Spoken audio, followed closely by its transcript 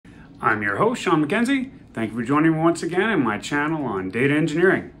I'm your host, Sean MacKenzie. Thank you for joining me once again on my channel on data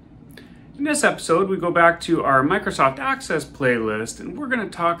engineering. In this episode, we go back to our Microsoft Access playlist, and we're going to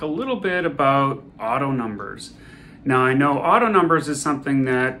talk a little bit about autonumbers. Now, I know autonumbers is something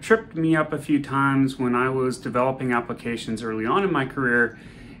that tripped me up a few times when I was developing applications early on in my career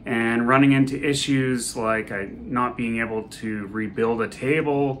and running into issues like not being able to rebuild a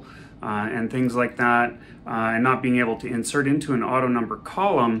table and things like that, and not being able to insert into an autonumber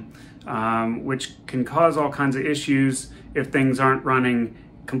column, which can cause all kinds of issues if things aren't running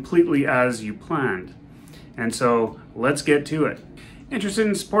completely as you planned. And so let's get to it. Interested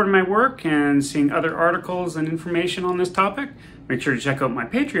in supporting my work and seeing other articles and information on this topic? Make sure to check out my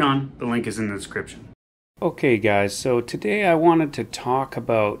Patreon. The link is in the description. Okay guys, so today I wanted to talk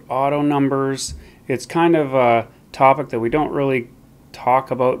about autonumbers. It's kind of a topic that we don't really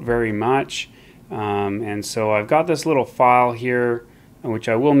talk about very much. And so I've got this little file here, which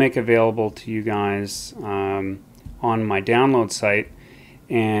I will make available to you guys on my download site.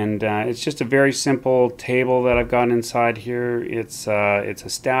 And it's just a very simple table that I've got inside here. It's a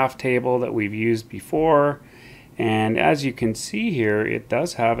staff table that we've used before. And as you can see here, it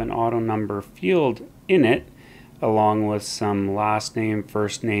does have an autonumber field in it, along with some last name,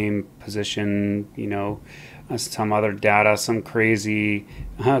 first name, position, some other data, some crazy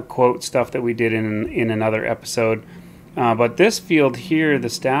quote stuff that we did in another episode. But this field here, the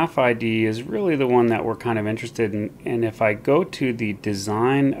staff ID, is really the one that we're kind of interested in. And if I go to the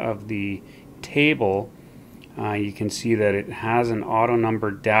design of the table, you can see that it has an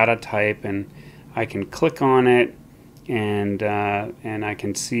autonumber data type, and I can click on it and I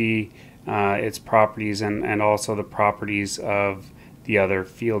can see its properties and also the properties of the other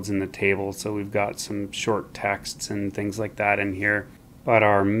fields in the table. So we've got some short texts and things like that in here. But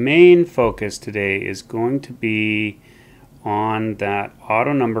our main focus today is going to be on that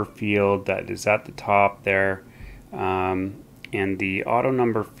autonumber field that is at the top there. And the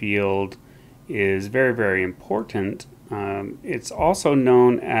autonumber field is very, very important. It's also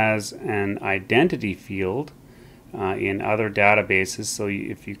known as an identity field in other databases. So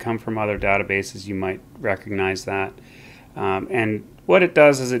if you come from other databases, you might recognize that. And what it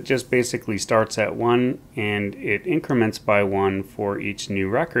does is it just basically starts at 1 and it increments by 1 for each new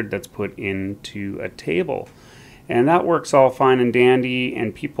record that's put into a table. And that works all fine and dandy,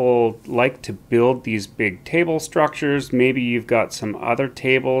 and people like to build these big table structures. Maybe you've got some other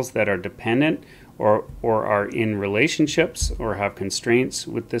tables that are dependent or are in relationships or have constraints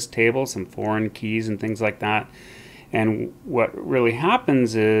with this table, some foreign keys and things like that. And what really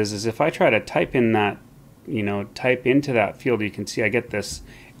happens is if I try to type in that, type into that field, you can see I get this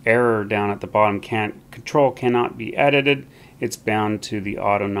error down at the bottom. Control cannot be edited. It's bound to the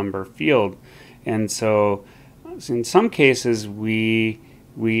autonumber field. And so in some cases we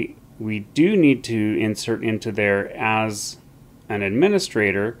do need to insert into there as an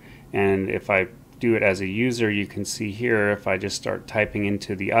administrator, and if I do it as a user, you can see here if I just start typing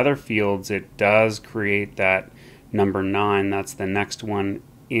into the other fields, it does create that number 9. That's the next one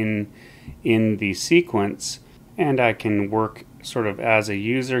in the sequence, and I can work sort of as a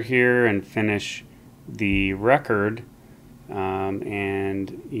user here and finish the record.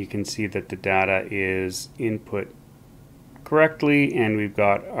 And you can see that the data is input correctly, and we've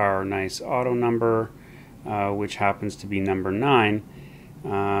got our nice autonumber, which happens to be number 9.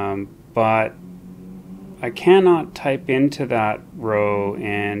 But I cannot type into that row,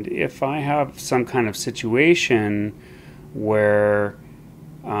 and if I have some kind of situation where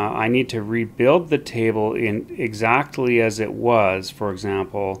I need to rebuild the table in exactly as it was. For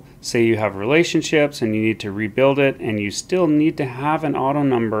example, say you have relationships and you need to rebuild it and you still need to have an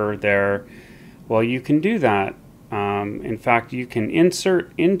autonumber there. Well, you can do that. In fact, you can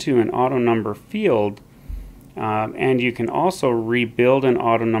insert into an autonumber field, and you can also rebuild an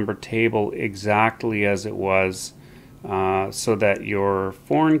autonumber table exactly as it was, so that your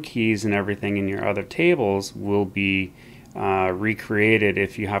foreign keys and everything in your other tables will be recreated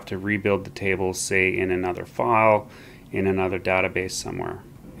if you have to rebuild the table, say in another file, in another database somewhere.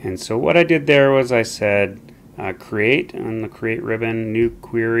 And so what I did there was I said create on the create ribbon, new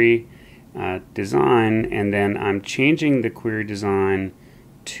query design, and then I'm changing the query design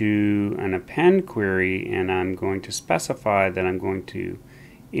to an append query, and I'm going to specify that I'm going to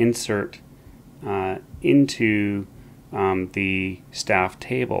insert into the staff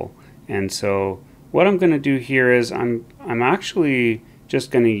table. And so what I'm going to do here is I'm actually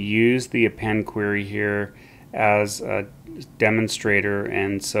just going to use the append query here as a demonstrator.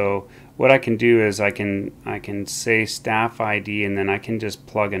 And so what I can do is I can say staff ID, and then I can just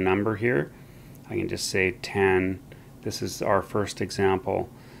plug a number here. I can just say 10. This is our first example.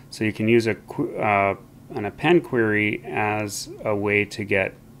 So you can use an append query as a way to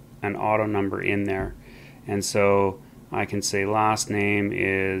get an auto number in there. And so I can say last name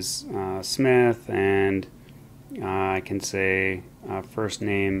is Smith, and I can say first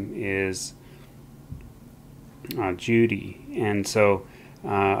name is Judy. And so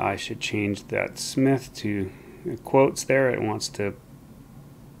I should change that Smith to quotes there. It wants to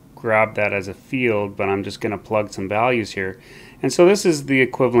grab that as a field, but I'm just going to plug some values here. And so this is the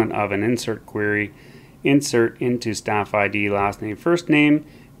equivalent of an insert query. Insert into staff ID last name first name,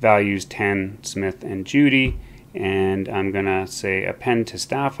 values 10 Smith and Judy, and I'm gonna say append to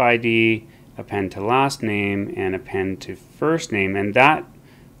staff ID, append to last name, and append to first name, and that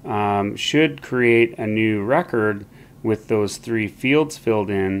should create a new record with those 3 fields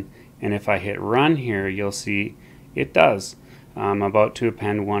filled in. And if I hit run here, you'll see it does. I'm about to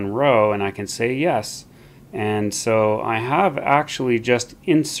append 1 row, and I can say yes. And so I have actually just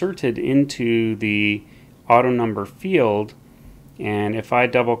inserted into the auto number field, and if I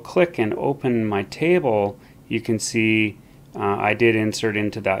double click and open my table, you can see I did insert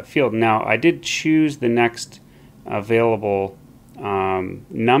into that field. Now I did choose the next available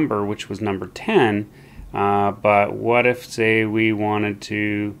number, which was number 10, but what if, say, we wanted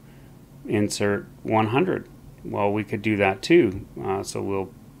to insert 100? Well, we could do that too. So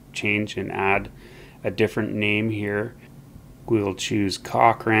we'll change and add a different name here. We'll choose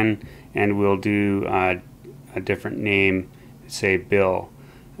Cochran, and we'll do a different name, say Bill,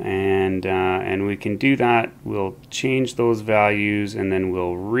 and we can do that. We'll change those values, and then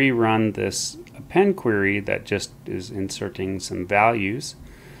we'll rerun this append query that just is inserting some values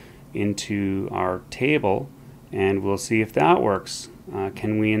into our table, and we'll see if that works.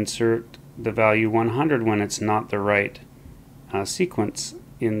 Can we insert the value 100 when it's not the right sequence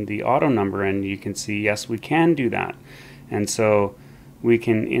in the auto number? And you can see yes, we can do that. And so we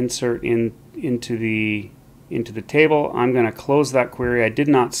can insert into the table. I'm going to close that query. I did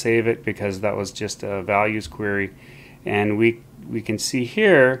not save it because that was just a values query, and we can see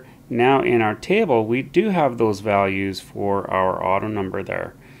here now in our table we do have those values for our auto number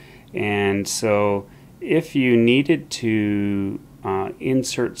there. And so if you needed to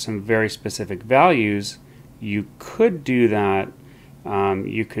insert some very specific values, you could do that.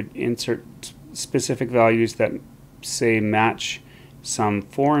 You could insert specific values that, say, match some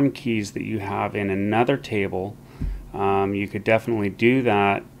foreign keys that you have in another table. You could definitely do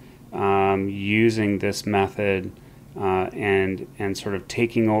that using this method and sort of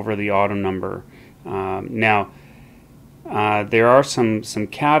taking over the auto number. Now there are some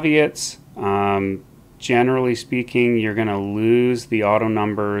caveats. Generally speaking, you're going to lose the auto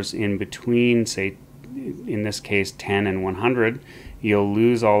numbers in between, say in this case 10 and 100. You'll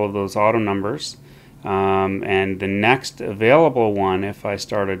lose all of those auto numbers. And the next available one, if I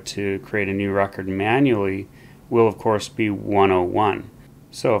started to create a new record manually, will of course be 101.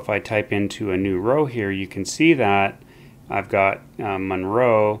 So if I type into a new row here, you can see that I've got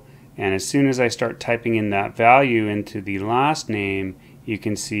Monroe, and as soon as I start typing in that value into the last name, you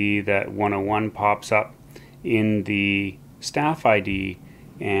can see that 101 pops up in the staff ID,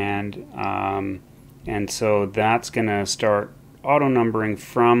 and so that's going to start auto numbering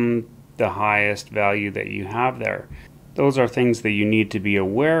from the highest value that you have there. Those are things that you need to be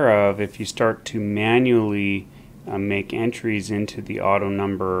aware of if you start to manually make entries into the auto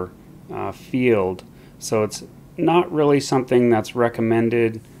number field. So it's not really something that's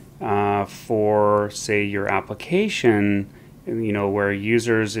recommended for, say, your application, where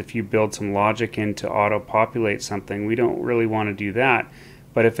users, if you build some logic in to auto populate something, we don't really want to do that.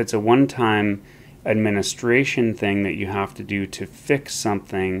 But if it's a one-time administration thing that you have to do to fix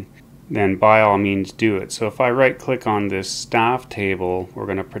something, then by all means do it. So if I right click on this staff table, we're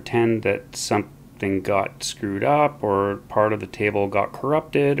going to pretend that something got screwed up or part of the table got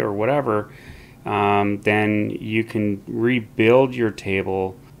corrupted or whatever. Then you can rebuild your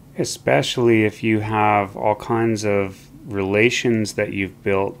table, especially if you have all kinds of relations that you've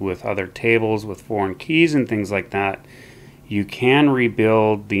built with other tables with foreign keys and things like that. You can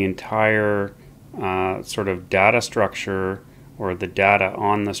rebuild the entire sort of data structure or the data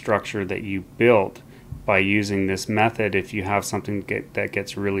on the structure that you built by using this method if you have something that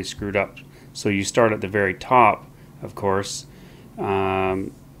gets really screwed up. So you start at the very top, of course,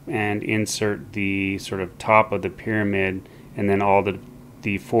 and insert the sort of top of the pyramid, and then all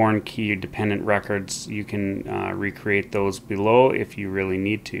the foreign key dependent records, you can recreate those below if you really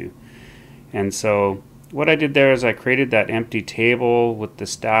need to. And so what I did there is I created that empty table with the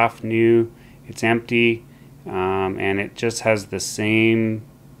staff new. It's empty, and it just has the same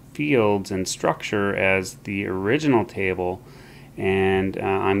fields and structure as the original table. and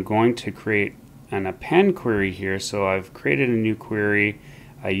I'm going to create an append query here. So I've created a new query.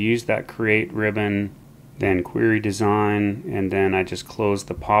 I use that create ribbon, then query design, and then I just close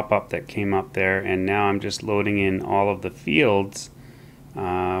the pop-up that came up there, and now I'm just loading in all of the fields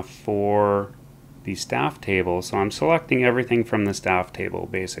for the staff table. So I'm selecting everything from the staff table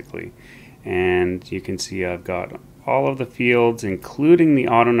basically, and you can see I've got all of the fields including the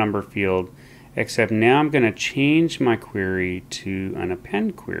auto number field, except now I'm going to change my query to an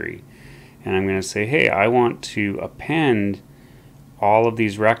append query, and I'm going to say, hey, I want to append all of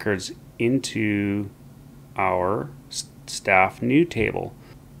these records into our staff new table,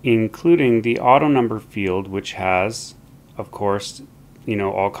 including the auto number field, which has, of course,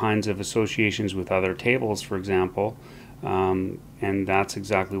 all kinds of associations with other tables, for example, and that's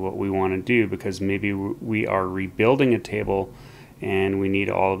exactly what we want to do, because maybe we are rebuilding a table and we need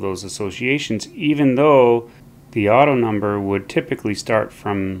all of those associations, even though the auto number would typically start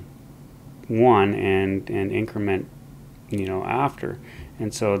from 1 and increment after.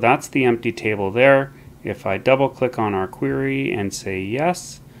 And so that's the empty table there. If I double click on our query and say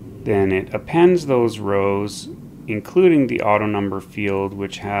yes, then it appends those rows, including the auto number field,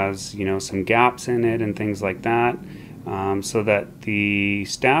 which has some gaps in it and things like that, so that the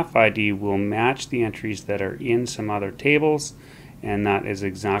staff ID will match the entries that are in some other tables, and that is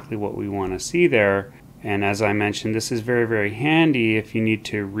exactly what we want to see there. And as I mentioned, this is very, very handy if you need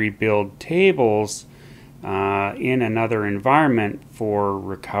to rebuild tables in another environment for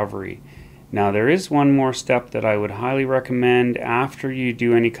recovery. Now, there is one more step that I would highly recommend after you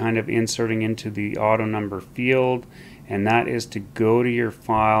do any kind of inserting into the auto number field, and that is to go to your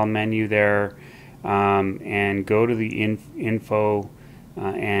file menu there and go to the info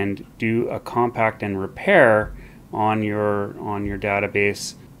and do a compact and repair on your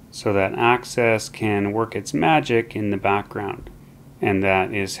database, so that Access can work its magic in the background. And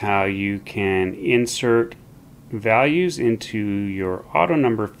that is how you can insert values into your auto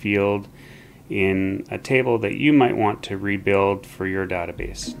number field in a table that you might want to rebuild for your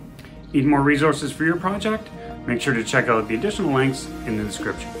database. Need more resources for your project? Make sure to check out the additional links in the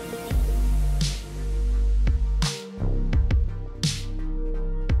description.